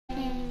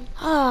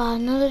Ah,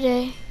 another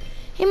day.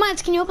 Hey,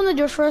 Miles, can you open the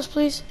door for us,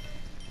 please?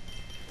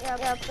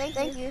 Yeah,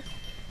 thank you.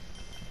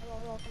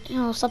 You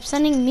know, stop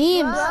sending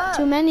memes. What?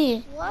 Too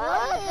many.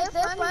 What?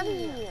 They're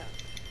funny.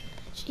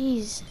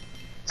 Jeez.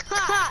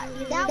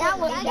 That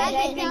was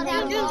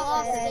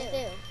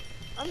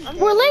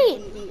We're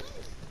late.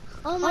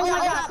 Oh my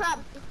god, crap.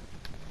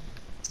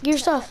 Get your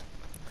stuff.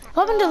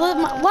 What happened to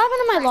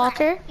my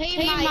locker?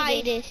 Hey,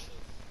 Midas.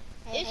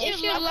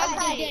 It's your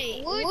lucky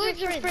day. Where's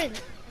your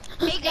friend?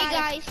 Hey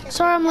guys.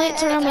 Sorry I'm late.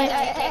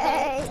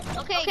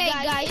 Okay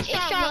guys,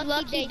 it's our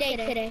lucky day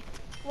today.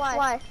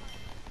 Why?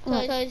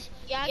 Because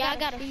y'all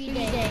got a free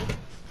day.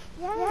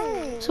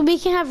 Yay. So we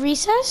can have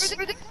recess?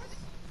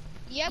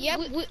 Yep.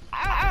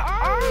 I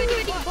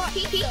already bought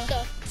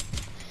pizza.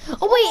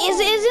 Oh wait,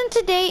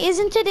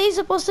 isn't today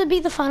supposed to be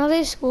the final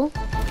day of school?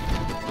 Yep.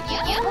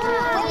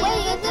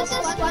 Wait, is this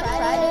Fun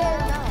Friday or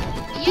no?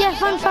 Yeah,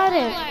 Fun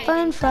Friday.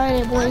 Fun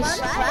Friday, boys.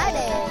 Fun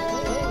Friday.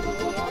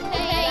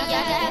 Hey,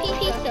 y'all got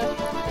pizza.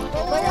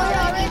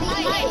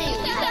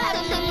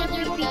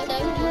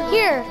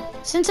 Here,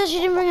 since she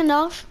didn't bring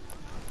enough,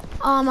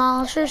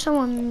 I'll share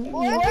someone.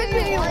 Or if you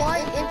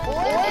want,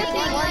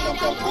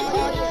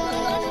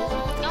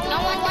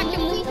 Y'all want to watch a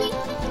movie?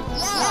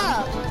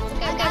 yeah.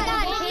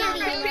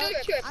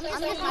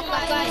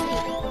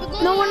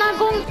 No, we're not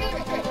going.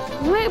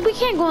 We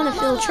can't go on a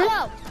field trip.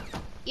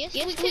 Yes,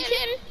 we can.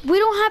 We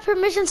don't have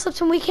permission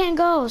slips and we can't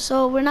go,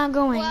 so we're not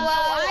going. Well,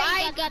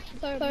 I got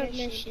the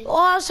permission.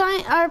 Well,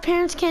 our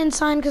parents can't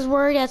sign because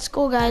we're already at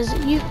school, guys.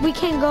 We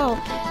can't go.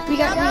 We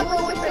got. Yeah,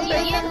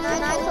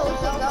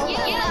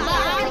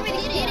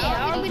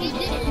 I already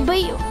did it.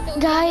 But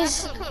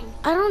guys,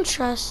 I don't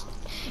trust.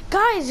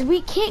 Guys,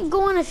 we can't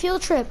go on a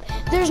field trip.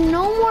 There's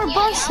no more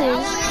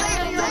buses.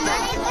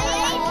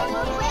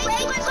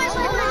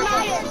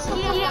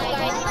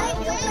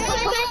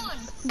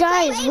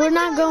 Guys, we're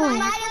not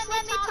going.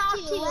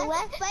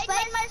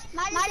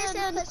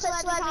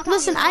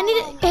 Listen,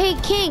 Hey,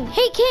 King.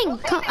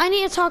 Come, I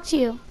need to talk to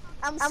you.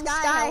 I'm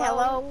Sky,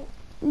 hello.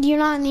 You're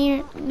not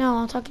near. No,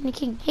 I'm talking to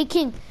King. Hey,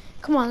 King,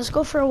 come on, let's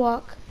go for a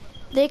walk.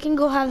 They can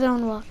go have their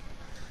own walk.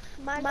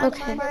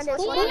 Okay.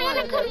 Who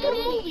wanna come to the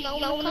movie? You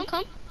wanna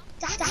come?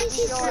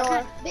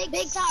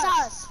 Big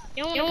sus.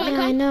 You wanna Yeah, I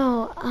come?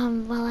 know.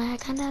 Well, I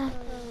kind of.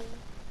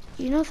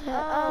 You know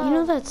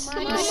that's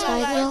the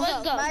side girl.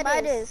 Let's go.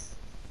 Midas.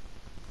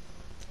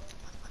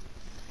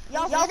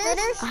 Y'all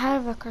finished? I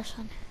have a crush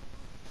on her.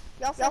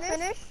 Y'all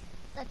finished?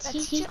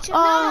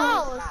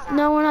 Oh,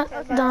 no, we're not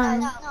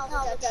done.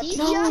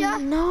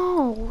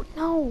 No.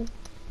 No,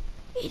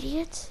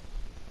 idiots.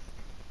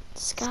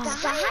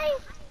 Sky.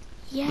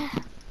 Yeah.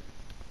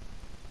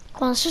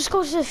 Come on, let's just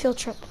go to the field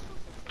trip.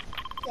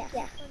 Yeah.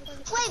 Wait,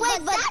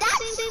 but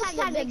that's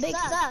kind of big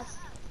sus.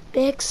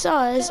 Big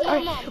sus.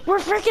 We're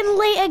freaking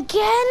late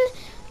again?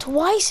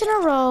 Twice in a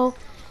row.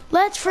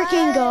 Let's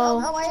freaking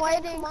go. Come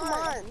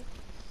on.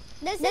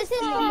 This is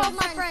for my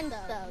friend,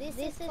 though. This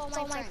is for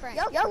my friend.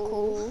 You're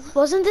cool.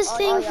 Wasn't this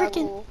thing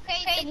freaking...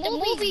 Hey, the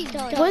movie's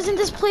done. Wasn't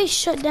this place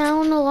shut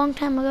down a long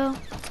time ago?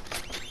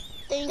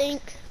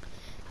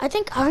 I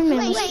think I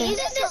remember Wait, this. isn't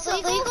this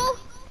illegal?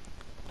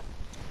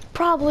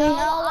 Probably. No,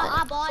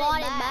 I bought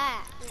it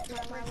back.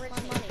 My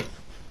money.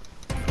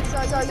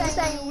 So you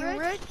saying you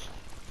rich?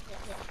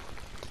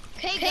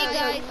 Hey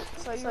guys.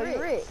 So you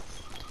rich?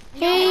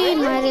 Hey,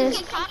 Midas.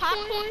 Get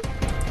popcorn?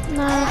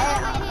 Nah.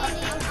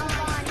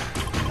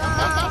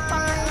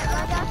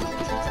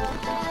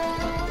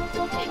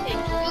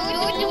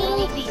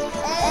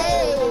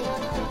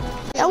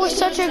 That was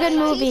such a good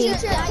movie.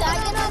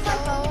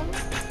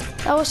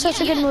 That was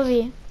such a good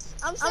movie.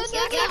 I'm still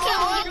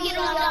getting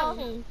on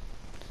the phone.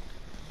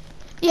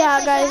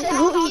 Yeah, guys.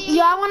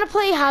 Y'all want to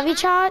play Javi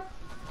Chat?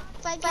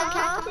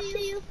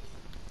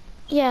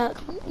 Yeah.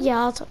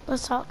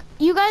 Let's talk.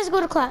 You guys go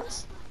to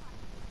class.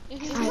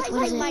 Alright,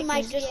 what is it?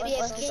 Might just be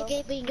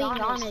escaping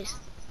honest.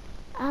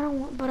 I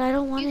don't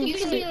want You to.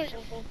 can be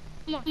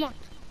Come on.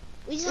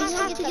 We just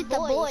have to get the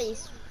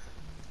boys.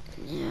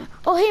 Yeah.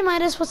 Oh, hey,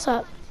 Midas, what's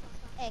up?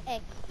 Hey.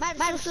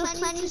 Midas was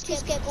planning to skip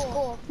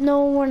school.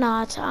 No, we're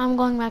not. I'm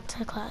going back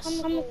to class.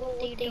 I'm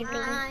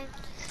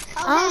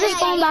just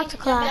going back to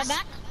class.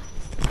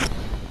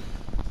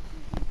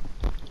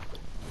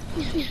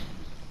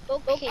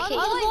 Okay. Y'all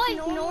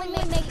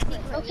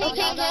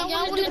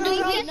want to do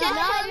recess?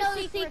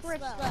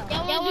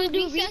 Y'all want to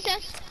do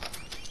recess?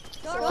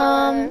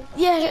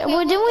 Yeah,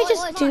 well, didn't we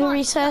just do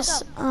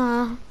recess?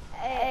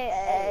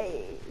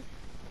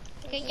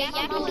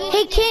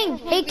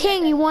 Hey,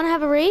 King, you want to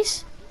have a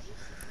race?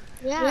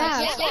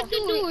 Yeah.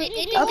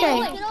 Okay.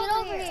 Get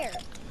over here.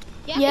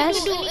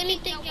 Yes? Do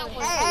anything y'all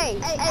want. Hey.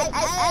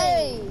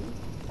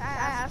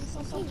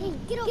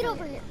 Get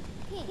over here.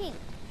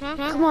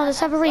 Come on, let's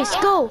have a race.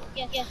 Go!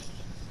 Yes.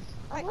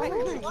 Can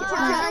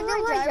I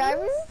go my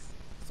driver?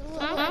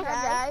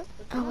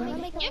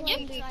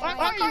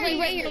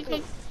 Right here.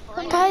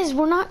 Guys,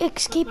 we're not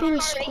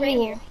escaping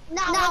school.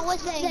 Not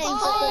with the thing.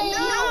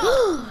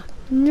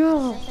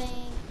 No.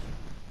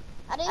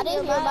 I didn't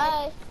hear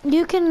bye.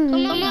 You can...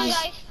 Come on, guys.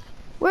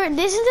 Isn't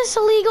this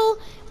illegal?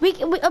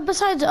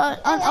 Besides,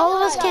 all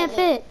of us can't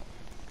fit.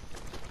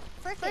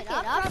 Frick it,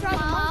 I'll drive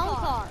my own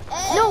car.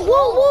 No,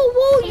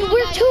 whoa,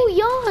 we're too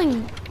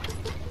young.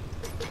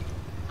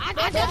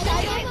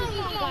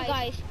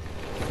 Guys.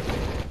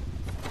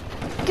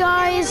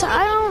 Guys,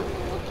 I don't,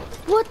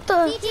 what the?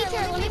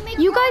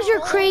 You guys are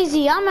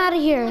crazy. I'm out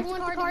of here.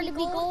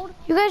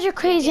 You guys are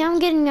crazy. I'm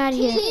getting out of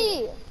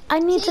here. I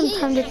need some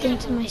time to think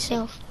to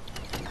myself.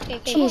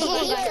 Jeez.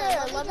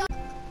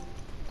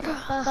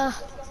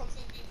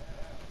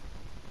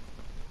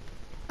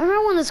 I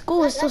remember when the school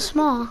was so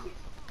small.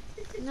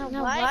 No,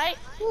 what?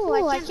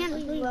 Ooh, I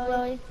can't believe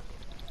it.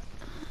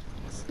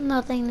 It's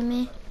nothing to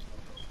me.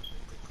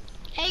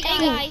 Hey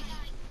guys.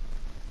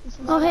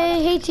 Oh,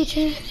 hey,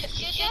 teacher.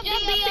 Should be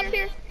up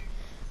here.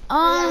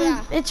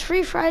 It's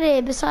Free Friday.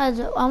 Besides,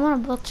 I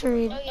want a book to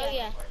read. Oh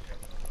yeah.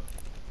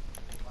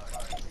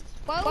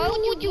 Why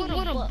would you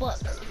want a book?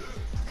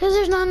 Because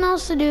there's nothing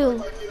else to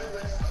do.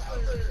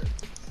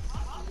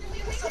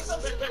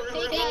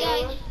 Hey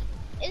guys.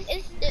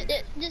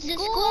 The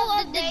school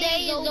of the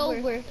day is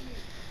over.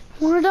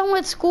 We're done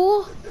with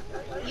school?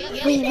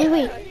 Wait.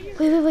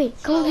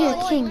 Come over here,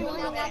 King.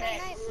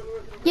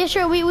 Yeah,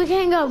 sure, we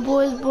can go,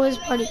 boys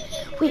party.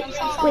 Wait,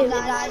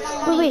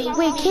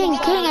 King,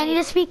 I need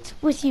to speak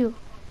with you.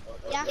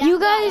 You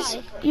guys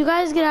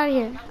get out of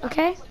here,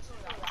 okay?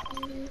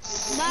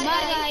 Bye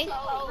guys.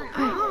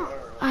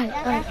 Alright.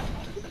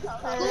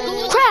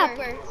 Crap!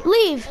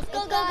 Leave! Let's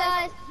go,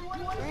 guys.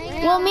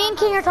 Well, me and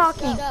King are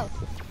talking.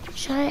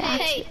 Should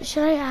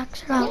I ask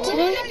her out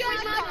today?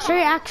 Should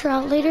I ask her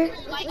out later?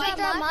 My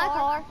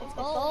car. It's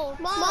cold.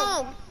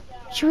 Mom.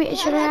 Should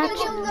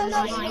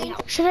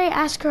I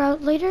ask her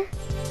out later?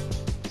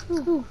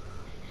 Ooh.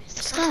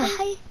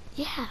 Sky.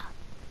 Yeah.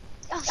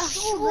 Oh,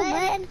 sure,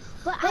 man.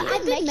 But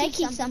I've been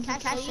making something.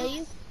 Can I show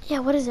you? Yeah,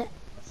 what is it?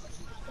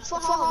 It's for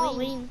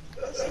Halloween.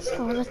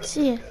 Oh, let's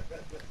see it.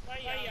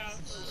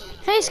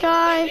 Hey,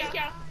 Sky.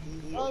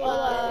 I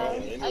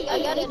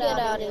gotta get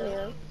out of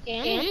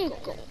here.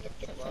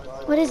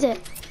 What is it?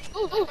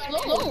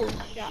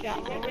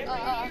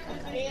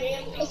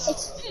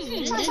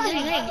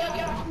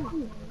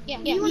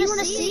 You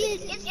wanna see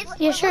it?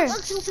 Yeah, sure. It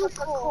looks super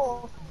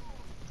cool.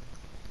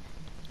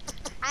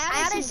 I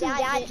added some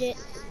gadget.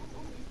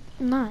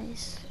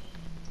 Nice.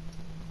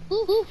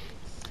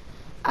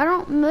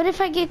 What if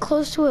I get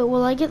close to it?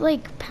 Will I get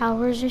like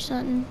powers or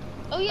something?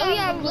 Oh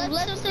yeah,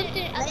 let's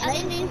something. I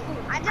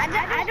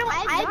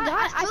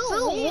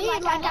feel weird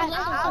like I got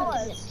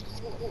powers.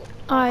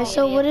 Alright,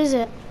 so what is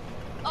it?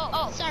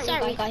 Oh,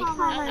 sorry guys.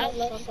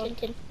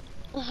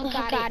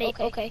 Got it.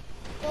 Okay.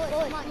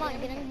 Come on,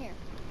 get in here.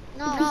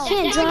 No, You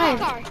can't drive.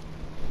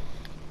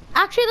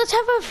 Actually, let's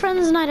have a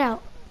friends night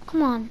out.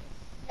 Come on.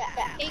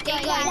 Hey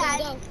guys,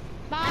 go.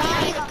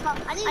 Bye.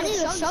 I need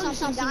to show you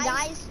something,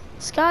 guys.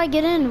 Sky,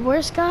 get in.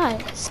 Where's Sky?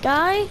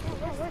 Sky?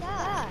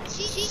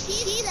 She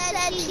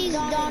said she's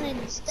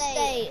gonna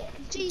stay.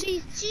 She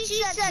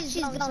said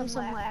she's going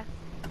somewhere.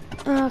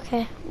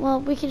 Okay. Well,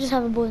 we could just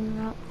have a boys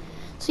night out.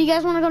 So you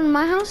guys want to go to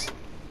my house?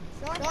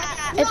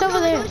 It's over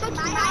there. To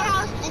my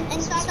house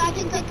and so I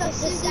can pick up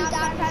Susie down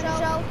at the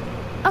show.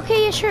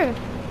 Okay, yeah, sure.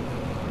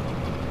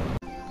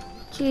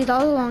 Gee, that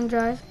was a long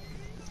drive.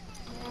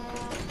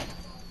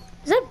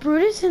 Is that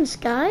Brutus and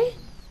Sky?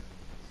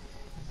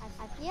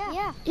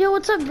 Yeah. Yo,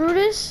 what's up,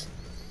 Brutus?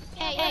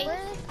 Hey.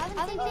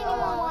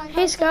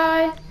 Hey,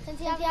 Sky.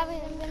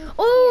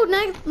 Oh,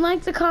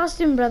 like the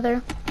costume,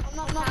 brother. I'm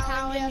not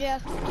telling you.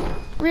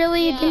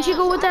 Really? Yeah. Didn't you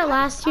go with that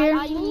last year?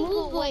 I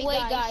moved away,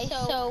 guys.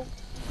 So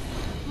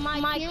my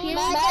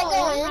parents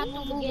have to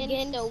move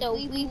again. So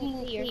we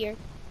moved here.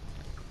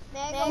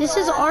 This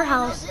is our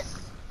house.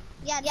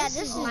 Yeah, this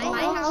is my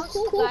house.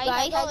 Cool,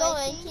 guys.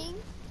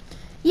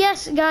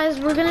 Yes, guys,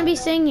 we're gonna be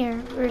staying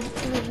here.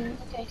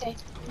 Okay.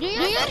 Do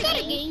you got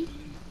a game?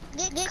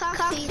 Get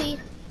coffee.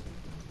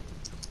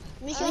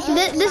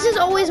 This is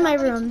always my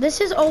room.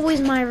 This is always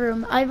my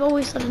room. I've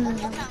always slept in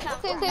this room.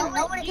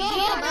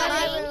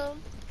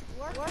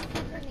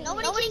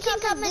 Nobody can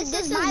come in.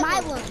 This is my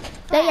room.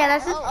 Yeah,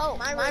 that's it.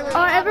 My room.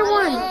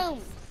 Everyone.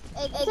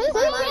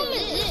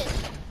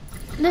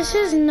 This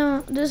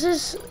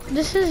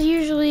is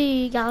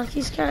usually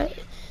Galaxy Sky.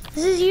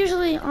 This is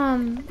usually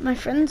my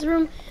friend's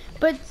room,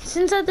 but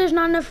since there's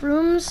not enough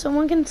rooms,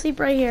 someone can sleep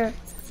right here.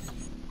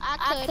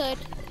 I could.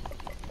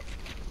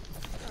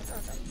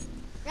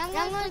 I'm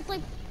gonna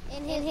sleep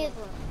in his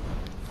room.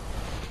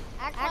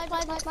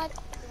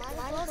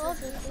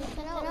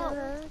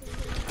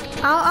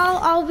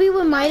 I'll be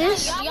with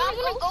Midas. Y'all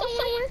wanna go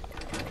somewhere?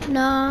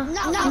 No,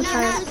 I'm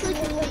tired.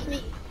 sleeping with me.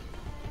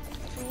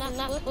 Not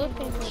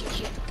sleeping with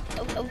you.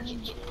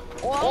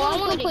 I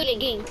want to play the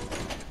game.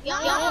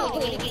 Y'all want to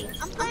play the game?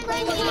 I'm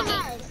playing with you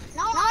guys.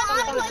 No, I'm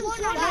playing with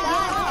you guys.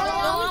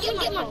 No, I'm gonna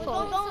get my phone.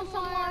 We're going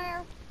somewhere.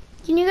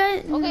 Can you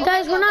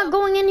guys, we're not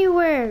going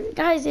anywhere.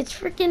 Guys, it's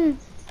freaking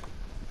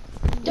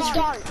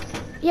Dark.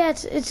 yeah,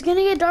 it's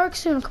gonna get dark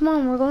soon. Come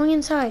on, we're going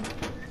inside.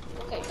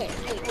 Okay.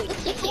 Wait.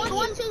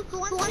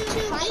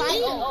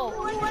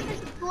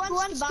 Who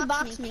wants to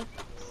box me?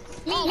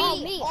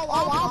 Me. I'll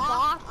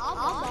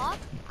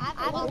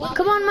block.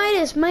 Come on,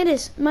 Midas.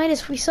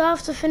 We still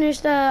have to finish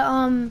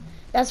the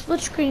that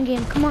split screen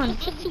game. Come on.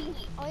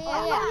 Oh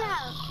yeah.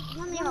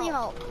 Let me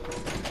help.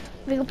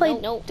 We can play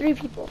No. 3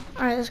 people.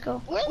 All right, let's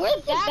go.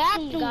 Where's the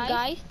bathroom,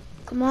 guys?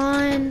 Come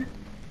on.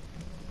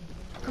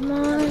 Come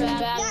on.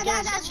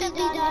 That should be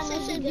done.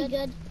 That should be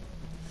good.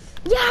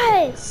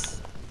 Yes.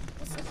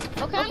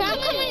 Okay, I'm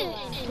coming.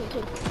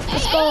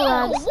 Let's go,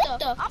 lads.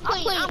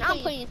 I'm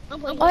playing.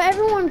 Oh,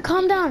 everyone,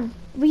 calm down.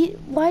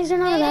 Why is there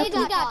not a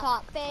bathroom?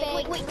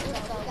 Wait.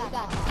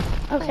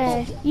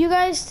 Okay, you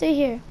guys stay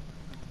here.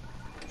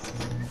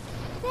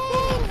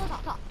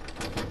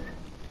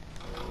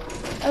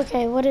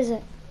 Okay, what is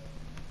it?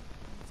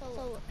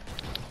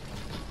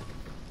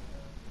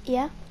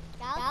 Yeah?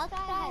 That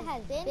guy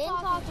has been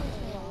talking to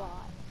me a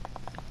lot.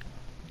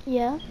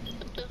 Yeah? And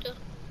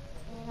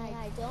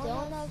I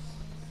don't know if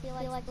he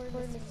likes for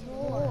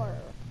more.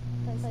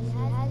 Because he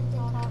has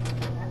been talking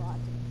to me a lot.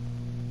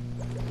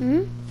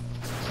 Hmm?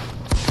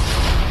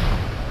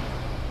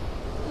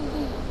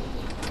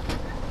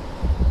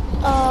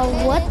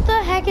 What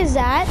the heck is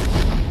that?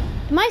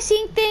 Am I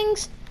seeing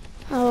things?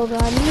 Oh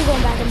god, I'm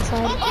going back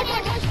inside.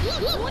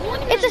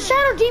 It's a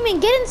shadow demon,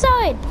 get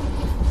inside!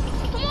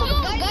 Come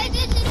on, guys,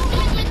 it's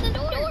the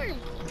door.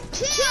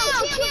 Chill.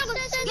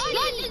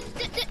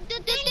 The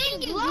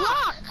thing is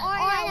locked.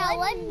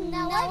 Alright,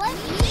 now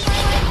let's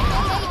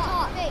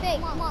talk. Hey,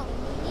 come on.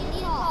 We need to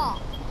talk.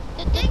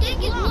 The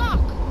thing is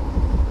locked.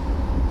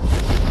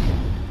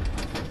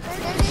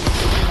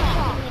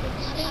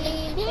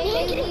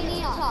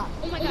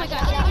 Oh my god,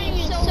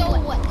 so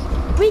what?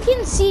 We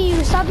can see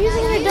you, stop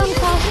using your dumb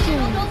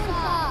costume.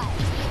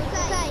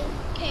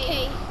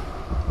 Okay.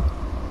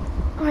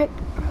 Alright,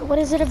 what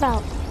is it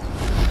about?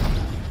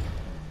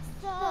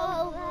 So I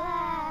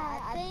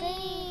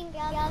think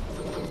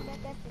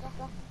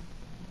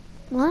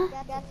What?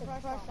 that's a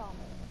crush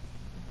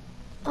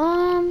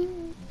on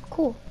me.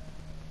 Cool.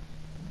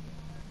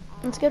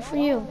 That's good for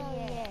you.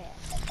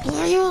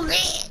 Yeah.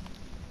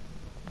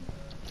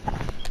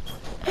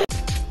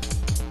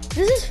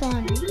 This is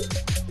fun.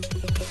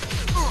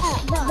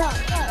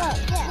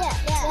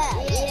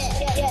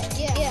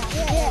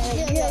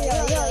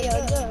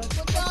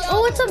 Oh,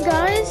 what's up,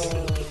 guys?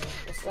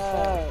 What's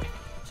up?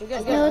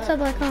 Yo, what's up,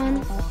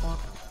 Icon?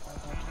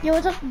 Yo,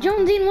 what's up,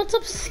 Jonesine? What's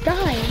up,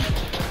 Sky?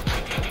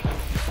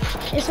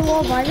 Is the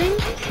wall vibing?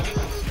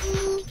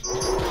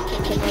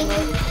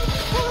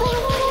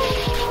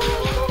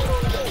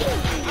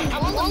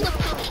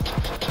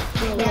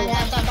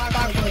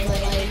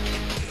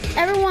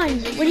 Everyone,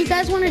 what do you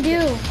guys want to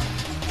do?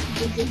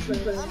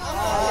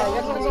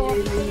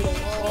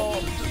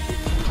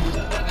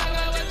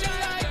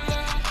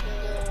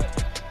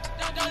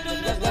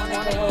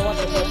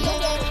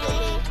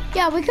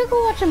 Yeah, we could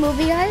go watch a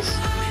movie, guys.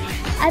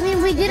 I mean,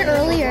 we did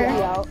earlier.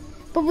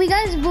 But we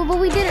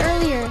did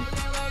earlier.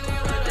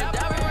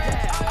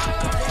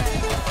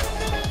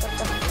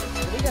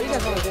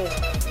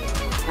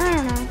 I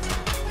don't know.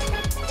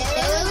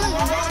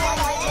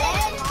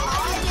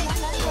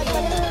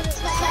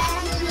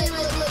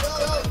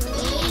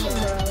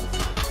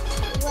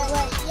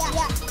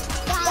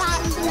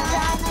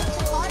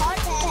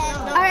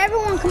 Alright,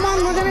 everyone, come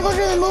on, we're gonna go to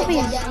the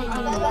movies.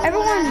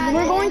 Everyone,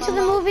 we're going to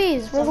the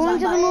movies. We're going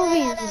to the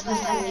movies.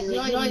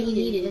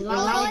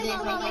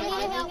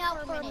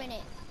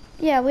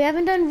 Yeah, we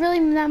haven't done really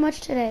that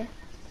much today.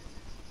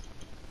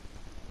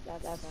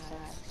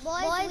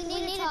 Boys, we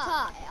need to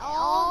talk.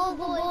 All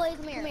the boys,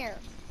 come here.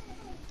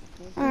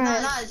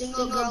 Alright. Not a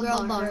single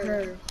girl but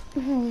her.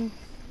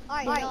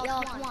 Alright,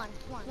 y'all, come on.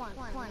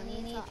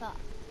 We need to talk.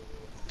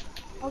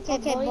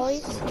 Okay,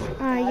 boys.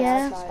 Alright,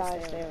 yeah.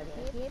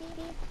 Get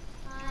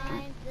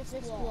behind this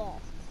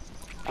wall.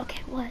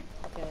 Okay, what?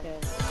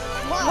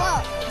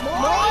 What?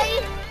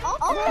 Boys? Oh!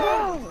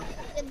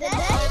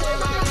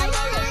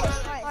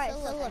 Alright, so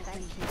look.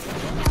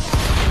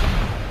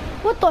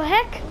 What the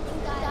heck?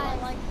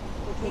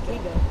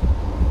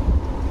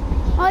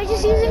 Oh, he's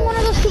just using one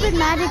of those stupid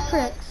magic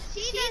tricks.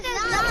 She does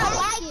not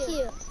like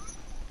you.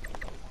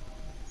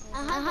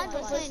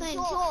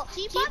 100%.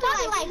 She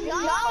probably like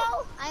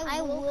Joe.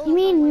 I will. You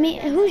mean me?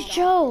 Who's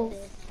Joe?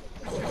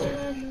 Don't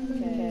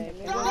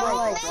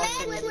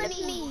mess with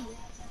me.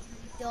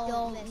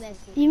 Don't mess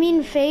with me. You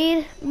mean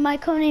Fade? My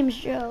codename's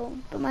Joe,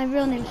 but my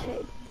real name's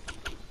Fade.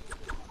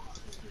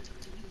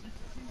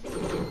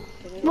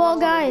 Well,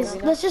 guys,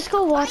 let's just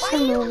go watch the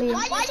movie.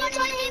 Why you trying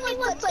to hit me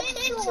with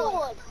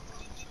potential?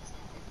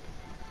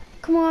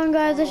 Come on,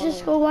 guys, let's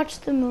just go watch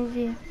the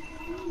movie.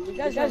 You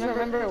guys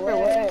remember where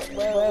we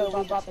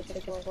bought the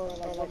tickets for?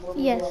 Like,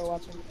 Yes. we were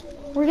watching?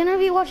 We're gonna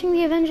be watching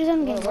the Avengers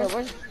Endgame.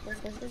 Where's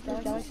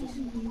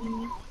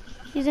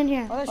He's in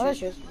here. Oh, there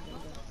she is.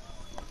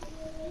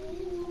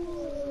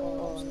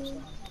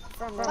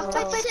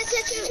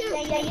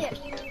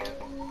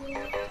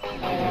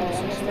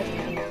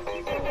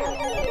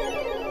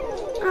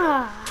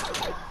 Ah.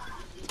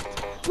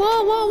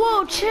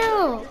 Whoa,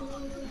 chill.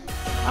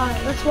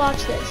 Alright, let's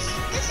watch this.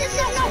 This is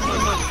so bad.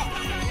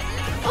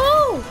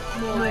 Oh!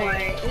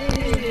 Oi!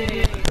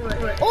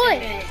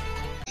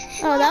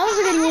 Oh, that was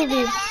a good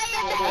movie.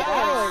 That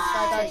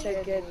was such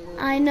a good movie.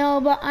 I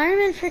know, but Iron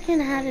Man freaking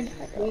had it.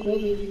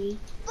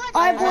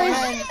 Alright, boys.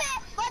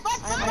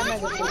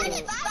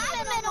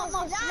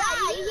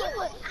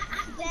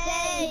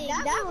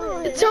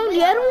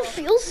 Tony, I don't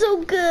feel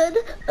so good.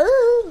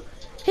 Oh.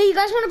 Hey, you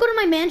guys want to go to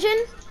my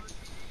mansion?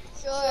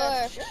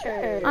 Sure.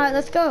 Alright,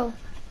 let's go.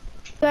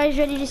 You guys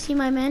ready to see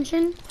my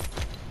mansion?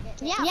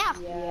 Yeah.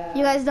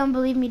 You guys don't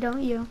believe me,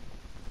 don't you?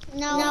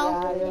 No.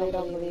 I really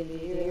don't believe you.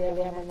 You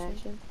really have a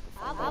mansion?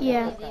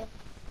 Yeah.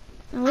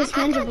 At least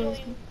Kendra believes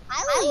me.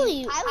 I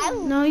believe you.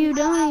 No, you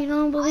don't. You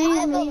don't believe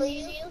I me.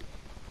 believe you.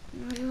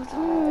 No, you I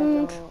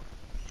don't. don't.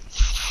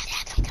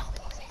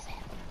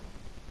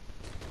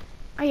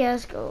 Oh, yeah,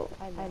 let's go.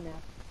 I know.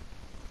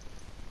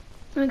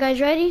 Are you guys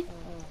ready?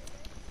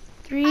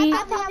 3.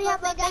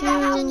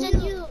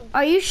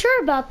 Are you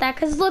sure about that?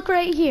 Because look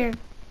right here.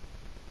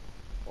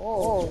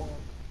 Oh.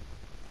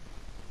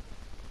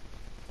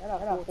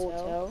 That's a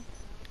hotel.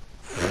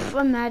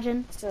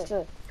 Imagine. That's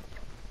a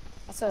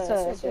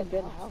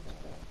good house.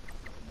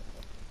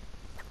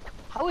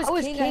 How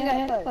is King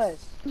ahead of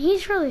us?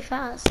 He's really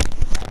fast.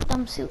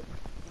 Dumb suit.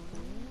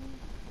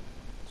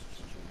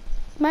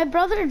 My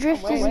brother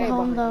Drift isn't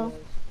home though.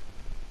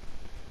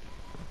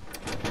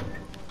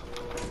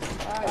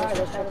 Alright,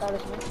 let's check out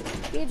his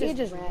mansion. He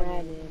just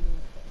ran in.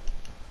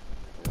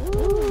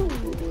 Ooh.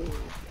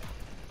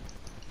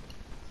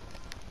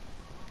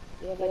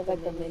 Yeah, like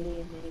the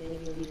mini.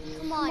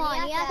 Come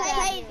on, yeah,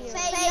 I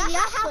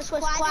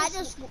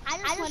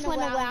just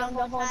went around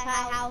the whole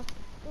house.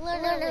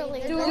 Literally,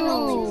 Dude. there's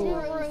only 2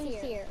 rooms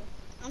here.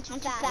 I'm too I'm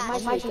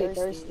fast. actually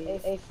thirsty.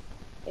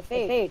 If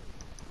Fade,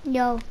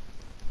 Yo,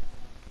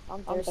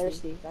 I'm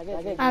thirsty.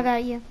 I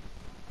got you.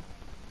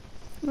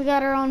 We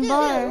got our own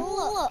bar.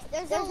 Look,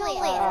 there's only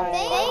Alright.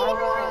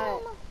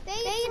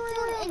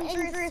 bathroom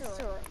and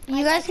drift room.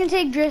 You guys can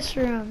take Drift's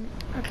room.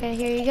 Okay,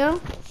 here you go.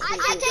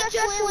 I take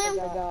your swim.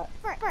 I got.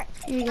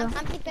 Here you go.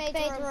 I'm taking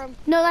bathroom.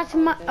 No, that's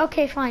my.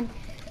 Okay, fine.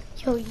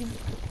 Yo,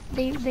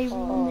 they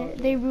ruined it.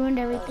 They ruined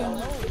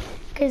everything.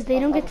 Cause they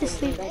don't get to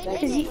sleep.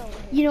 Cause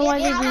you know why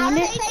they ruined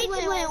it?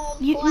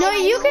 No,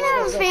 you can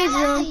have Fade's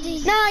room.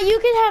 Nah, you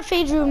can have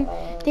Fade's room.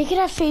 They could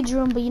have Fade's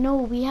room, but you know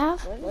what we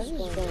have? What is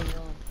going on?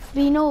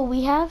 But you know what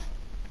we have?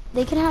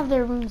 They can have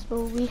their rooms, but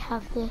we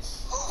have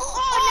this. I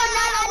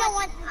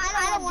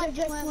don't want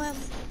to swim.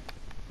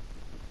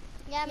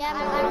 Yeah, I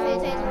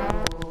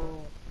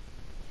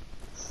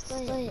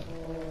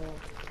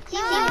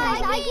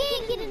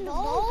can't get in the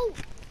boat.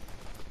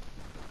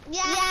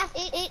 Yeah,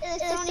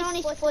 it's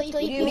Tony's foot. What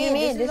do you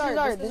mean? This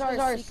is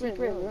our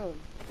secret room.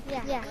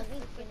 Yeah.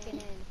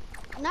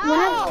 No.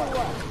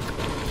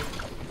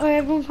 Alright,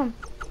 everyone come.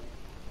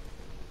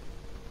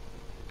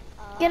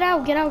 Get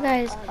out,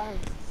 guys.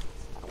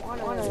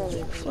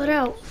 Flood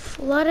out.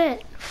 Flood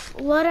it.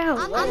 Flood out.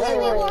 I'm gonna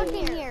be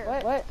working here.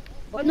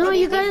 What? No,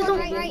 you guys don't.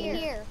 Right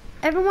here.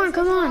 Everyone,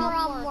 come on.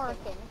 I'm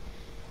working.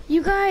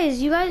 You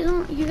guys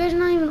are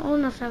not even old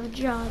enough to have a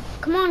job.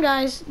 Come on,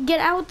 guys. Get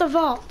out the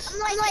vault.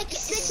 I'm like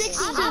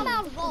 16. I'm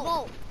out of the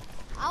boat.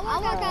 I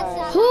work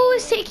outside. Who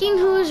is taking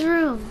whose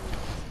room?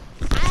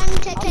 I'm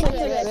taking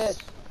this.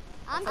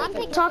 I'm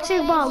taking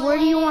Toxic Bob, where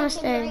do you want to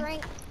stay?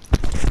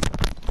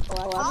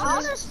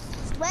 I'll just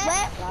wait.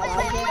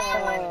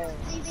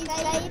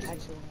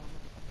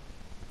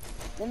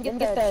 Let me get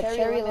the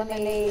cherry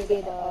lemonade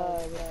with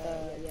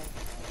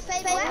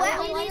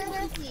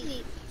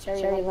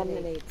cherry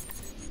lemonade.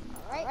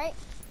 Alright.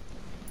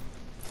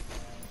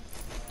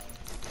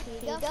 Here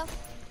you go.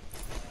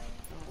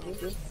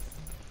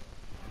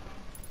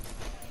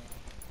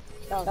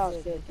 That was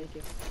good, thank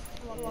you.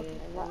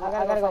 I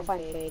gotta go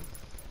find Fade.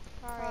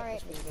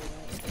 Alright.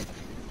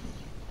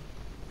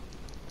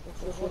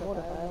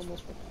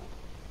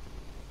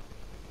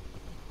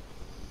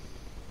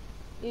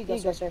 You go,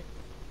 sir.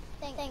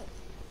 Thanks.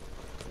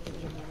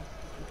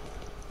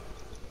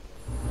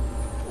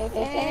 Hey,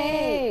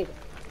 Fade!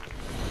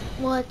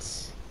 What?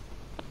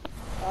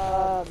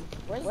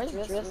 Where's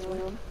Drift's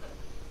room?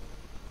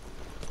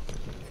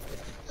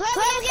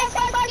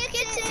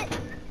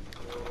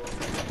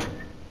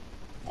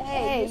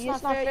 Hey, it's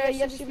not fair, you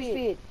have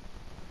speed.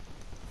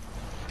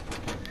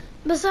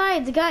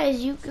 Besides,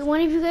 guys,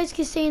 one of you guys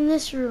can stay in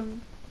this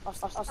room. I'll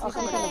sleep on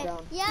the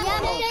ground. Yeah,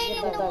 I'm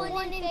staying in the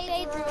one in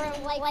Fade's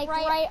room, like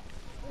right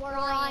where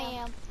I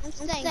am. I'm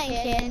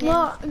staying.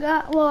 Well,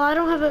 I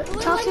don't have a We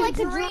toxic. like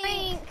to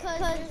drink because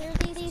there's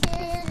these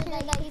chairs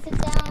that you sit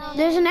down in.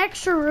 There's an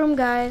extra room,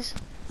 guys.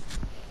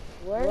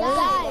 Where?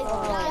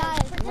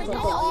 Guys, pretend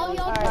all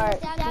y'all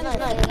Alright. down in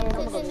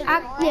the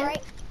Yeah.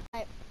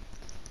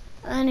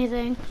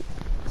 Anything.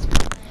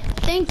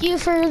 Thank you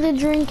for the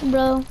drink,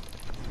 bro.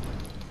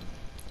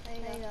 There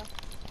you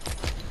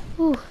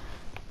go. Ooh.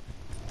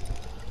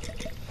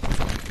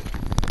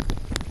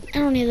 I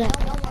don't need that.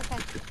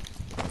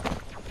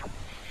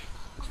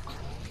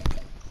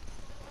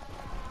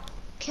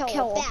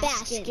 Kill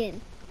Baskin.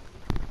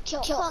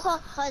 Kill her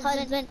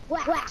husband.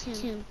 Whack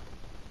him.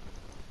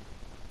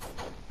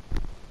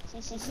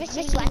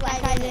 Just like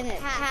I didn't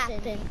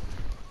happen.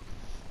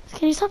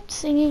 Can you stop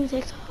singing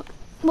TikTok?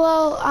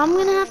 Well, I'm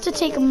gonna have to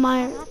take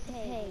my.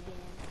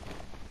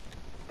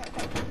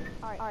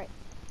 Alright.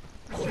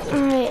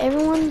 Alright,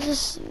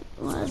 everyone's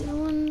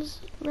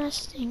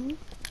resting.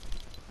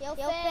 Yo,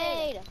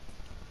 Fade.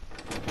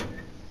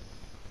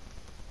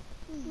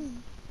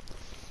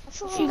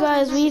 You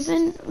guys,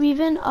 we've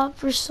been up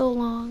for so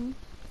long.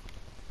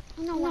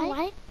 You know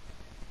what?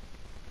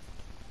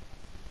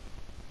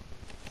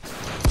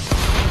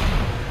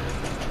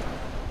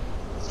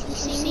 You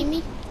see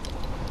me?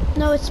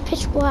 No, it's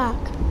pitch black.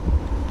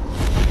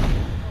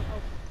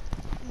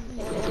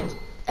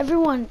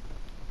 Everyone,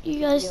 you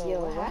guys. Yo,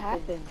 what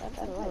happened?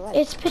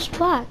 It's pitch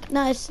black.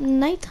 No, it's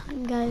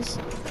nighttime, guys.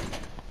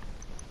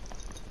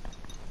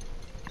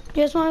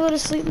 You guys want to go to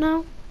sleep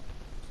now?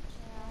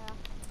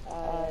 I'm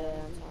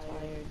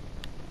tired.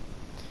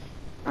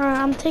 Alright,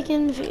 I'm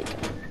taking the feed.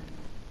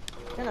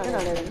 Good night,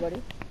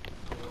 everybody.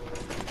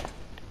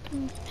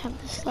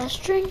 Have this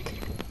last drink.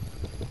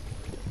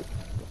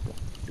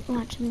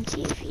 Watching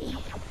TV.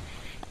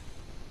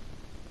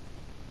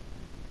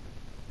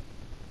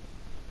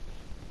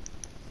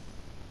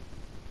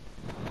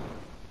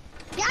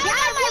 Get out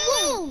of my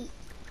room!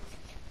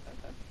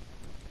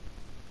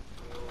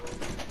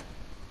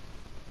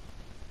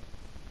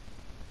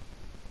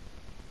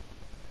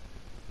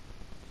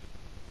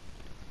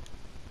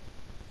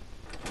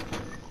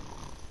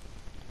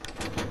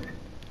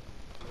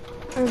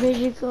 Or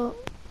ready to go.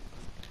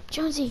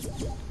 Jonesy.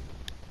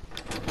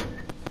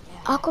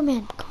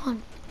 Aquaman, come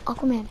on.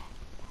 Aquaman.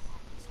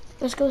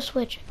 Let's go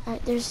switch.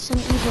 Alright, there's some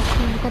evil.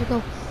 Come on, we gotta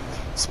go.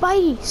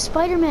 Spidey,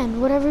 Spider-Man,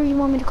 whatever you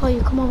want me to call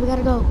you. Come on, we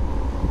gotta go.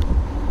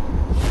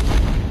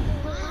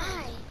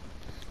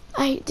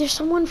 Why? There's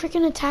someone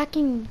freaking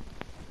attacking.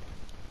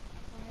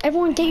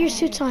 Everyone, get your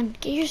suits on.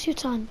 Get your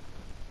suits on.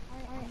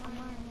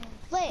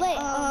 Wait,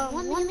 let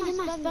me get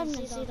my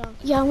Spider-Man suit on.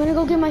 Yeah, I'm gonna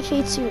go get my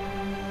fade suit.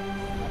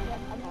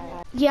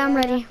 Yeah, I'm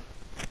ready.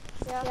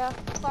 Yeah.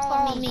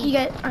 Follow me. You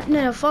guys,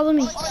 no, follow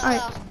me.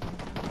 Alright.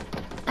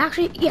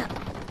 Actually, yeah.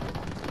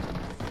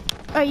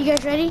 Alright, you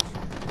guys ready?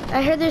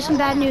 I heard there's some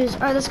bad news.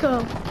 Alright, let's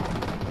go.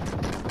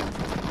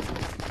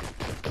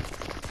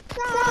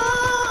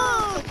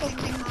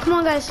 Come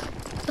on, guys.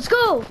 Let's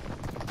go.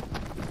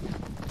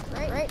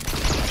 Right.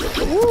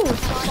 Ooh.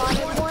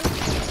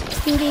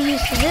 You can get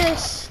used to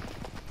this.